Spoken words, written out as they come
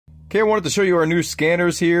Okay, I wanted to show you our new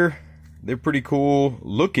scanners here. They're pretty cool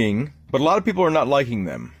looking, but a lot of people are not liking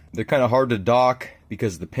them. They're kind of hard to dock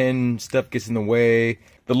because the pen stuff gets in the way.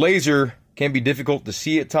 The laser can be difficult to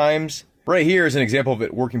see at times. Right here is an example of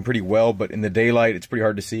it working pretty well, but in the daylight it's pretty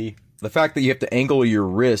hard to see. The fact that you have to angle your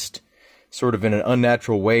wrist sort of in an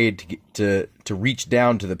unnatural way to reach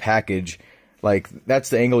down to the package, like that's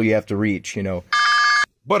the angle you have to reach, you know.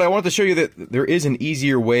 But I wanted to show you that there is an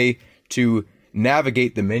easier way to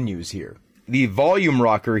navigate the menus here. The volume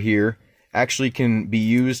rocker here actually can be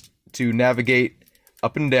used to navigate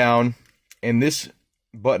up and down, and this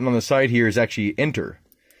button on the side here is actually enter.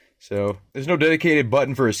 So there's no dedicated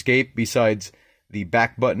button for escape besides the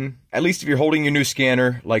back button. At least if you're holding your new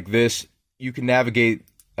scanner like this, you can navigate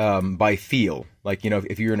by feel, like, you know,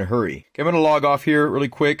 if you're in a hurry. Okay, I'm gonna log off here really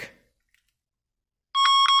quick.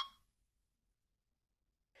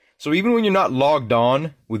 So even when you're not logged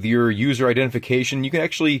on with your user identification, you can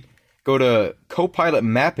actually go to Copilot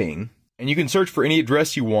Mapping, and you can search for any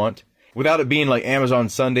address you want without it being like Amazon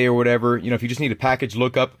Sunday or whatever. You know, if you just need a package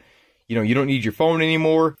lookup, you know, you don't need your phone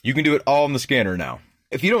anymore. You can do it all in the scanner now.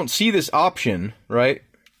 If you don't see this option, right,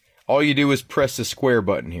 all you do is press the square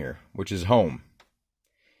button here, which is home.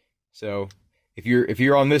 So if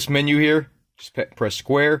you're on this menu here, just press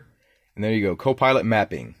square, and there you go, Copilot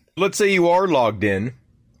Mapping. Let's say you are logged in.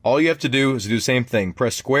 All you have to do is do the same thing.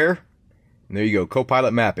 Press square, and there you go,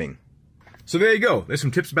 Copilot Mapping. So there you go. There's some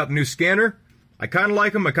tips about the new scanner. I kind of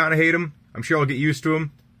like them. I kind of hate them. I'm sure I'll get used to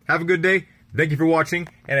them. Have a good day. Thank you for watching,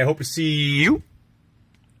 and I hope to see you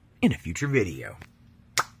in a future video.